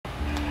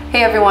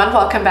Hey everyone,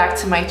 welcome back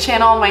to my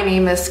channel. My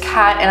name is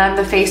Kat and I'm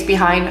the face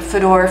behind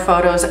Fedora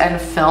Photos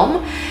and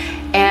Film.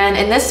 And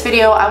in this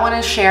video, I want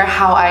to share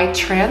how I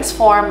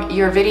transform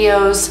your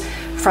videos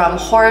from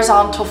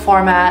horizontal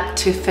format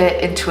to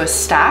fit into a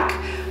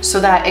stack so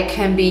that it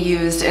can be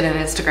used in an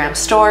Instagram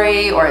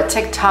story or a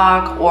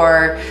TikTok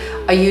or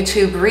a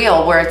YouTube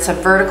reel where it's a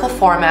vertical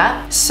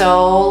format.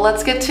 So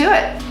let's get to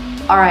it.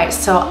 All right,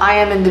 so I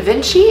am in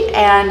DaVinci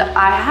and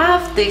I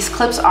have these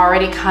clips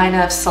already kind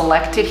of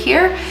selected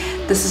here.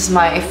 This is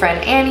my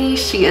friend Annie.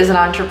 She is an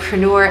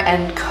entrepreneur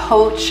and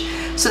coach.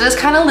 So this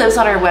kind of lives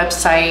on our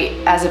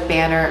website as a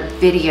banner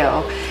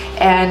video.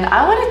 And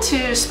I wanted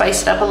to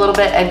spice it up a little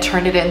bit and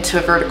turn it into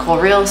a vertical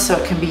reel so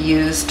it can be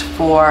used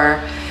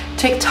for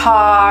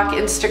TikTok,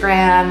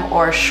 Instagram,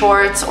 or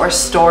shorts or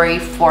story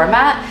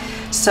format.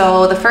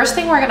 So the first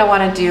thing we're going to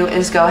want to do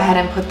is go ahead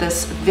and put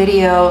this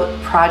video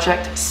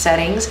project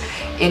settings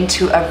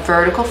into a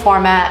vertical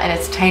format, and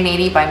it's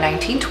 1080 by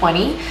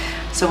 1920.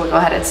 So we'll go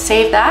ahead and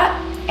save that,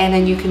 and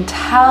then you can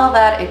tell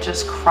that it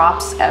just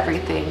crops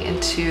everything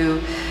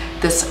into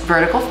this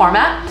vertical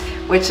format,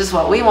 which is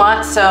what we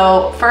want.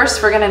 So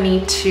first we're going to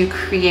need to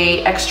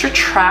create extra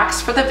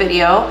tracks for the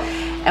video,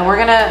 and we're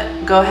going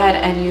to go ahead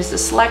and use the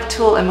select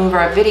tool and move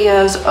our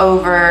videos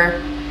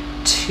over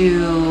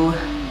to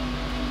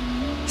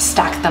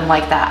stack them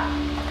like that.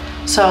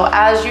 So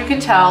as you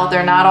can tell,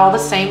 they're not all the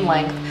same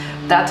length.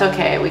 That's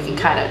okay. We can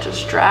kind of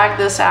just drag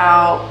this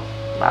out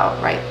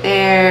about right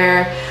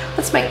there.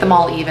 Let's make them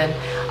all even.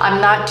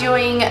 I'm not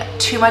doing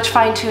too much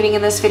fine tuning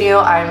in this video.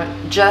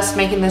 I'm just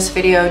making this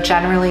video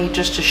generally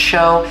just to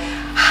show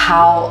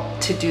how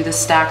to do the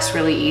stacks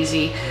really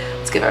easy.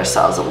 Let's give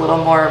ourselves a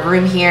little more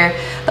room here.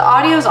 The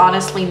audio is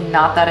honestly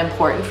not that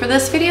important for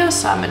this video,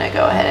 so I'm gonna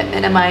go ahead and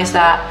minimize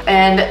that.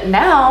 And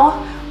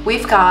now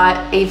we've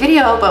got a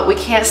video, but we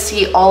can't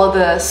see all of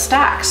the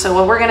stacks. So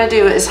what we're gonna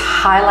do is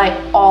highlight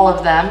all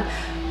of them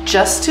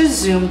just to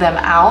zoom them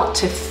out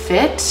to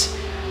fit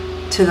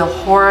to the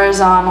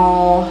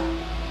horizontal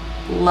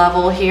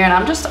level here. And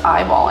I'm just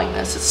eyeballing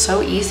this. It's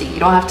so easy. You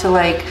don't have to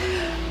like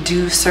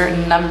do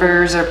certain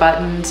numbers or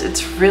buttons.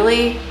 It's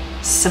really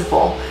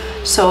simple.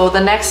 So the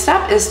next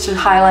step is to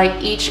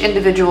highlight each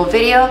individual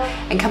video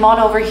and come on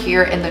over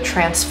here in the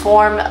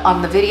transform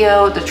on the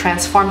video, the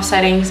transform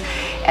settings,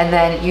 and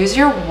then use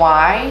your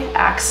Y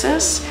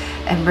axis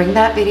and bring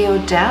that video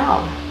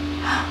down.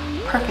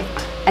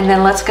 Perfect. And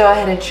then let's go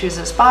ahead and choose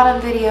this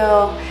bottom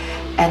video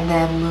and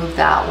then move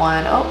that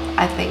one. Oh,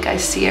 I think I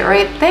see it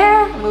right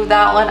there. Move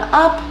that one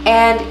up,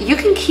 and you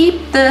can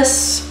keep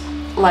this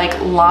like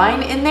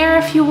line in there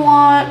if you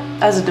want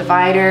as a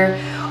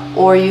divider,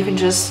 or you can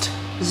just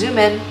zoom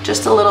in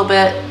just a little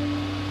bit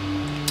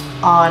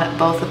on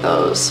both of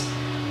those.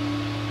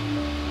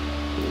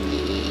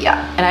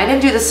 Yeah, and I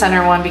didn't do the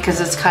center one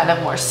because it's kind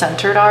of more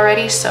centered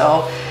already.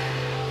 So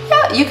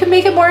yeah, you can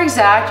make it more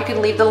exact. You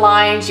can leave the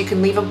lines, you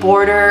can leave a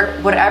border,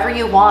 whatever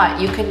you want.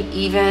 You can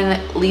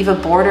even leave a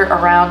border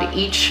around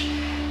each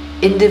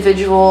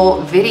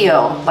individual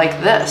video like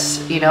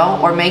this, you know,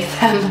 or make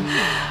them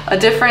a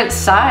different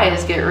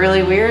size, get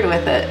really weird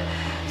with it.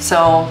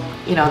 So,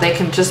 you know, they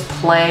can just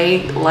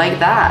play like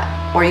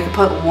that, or you can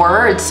put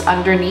words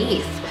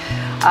underneath.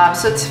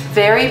 So it's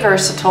very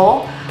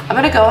versatile. I'm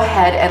gonna go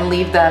ahead and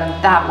leave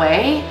them that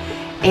way.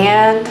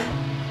 And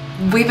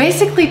we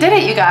basically did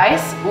it, you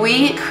guys.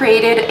 We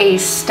created a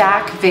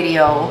stack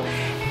video,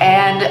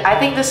 and I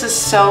think this is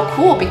so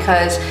cool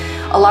because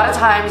a lot of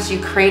times you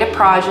create a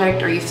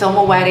project or you film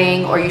a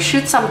wedding or you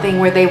shoot something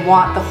where they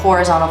want the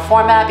horizontal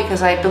format,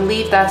 because I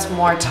believe that's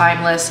more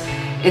timeless.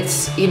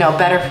 It's, you know,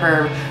 better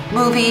for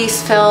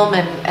movies, film,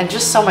 and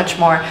just so much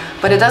more,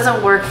 but it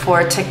doesn't work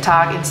for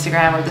TikTok,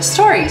 Instagram, or the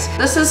stories.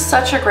 This is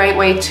such a great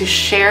way to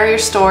share your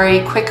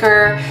story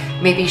quicker,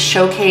 maybe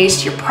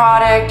showcase your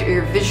product or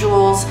your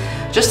visuals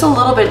just a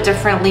little bit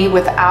differently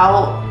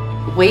without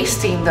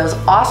wasting those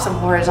awesome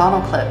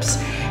horizontal clips.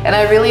 And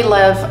I really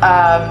love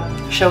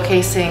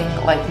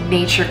showcasing like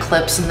nature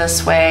clips in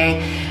this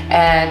way,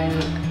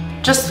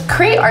 and just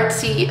create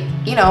artsy,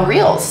 you know,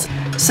 reels.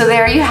 So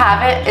there you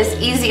have it. As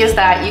easy as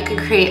that, you can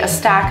create a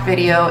stack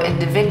video in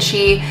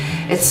DaVinci.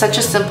 It's such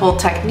a simple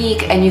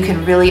technique, and you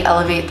can really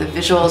elevate the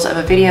visuals of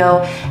a video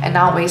and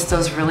not waste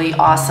those really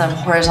awesome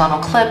horizontal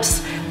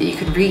clips that you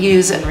can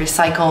reuse and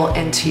recycle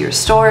into your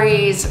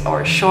stories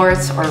or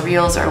shorts or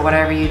reels or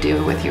whatever you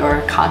do with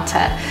your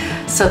content.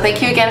 So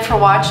thank you again for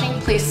watching.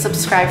 Please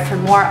subscribe for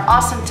more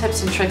awesome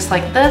tips and tricks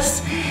like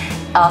this.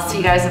 I'll see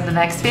you guys in the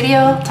next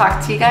video.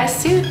 Talk to you guys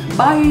soon.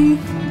 Bye.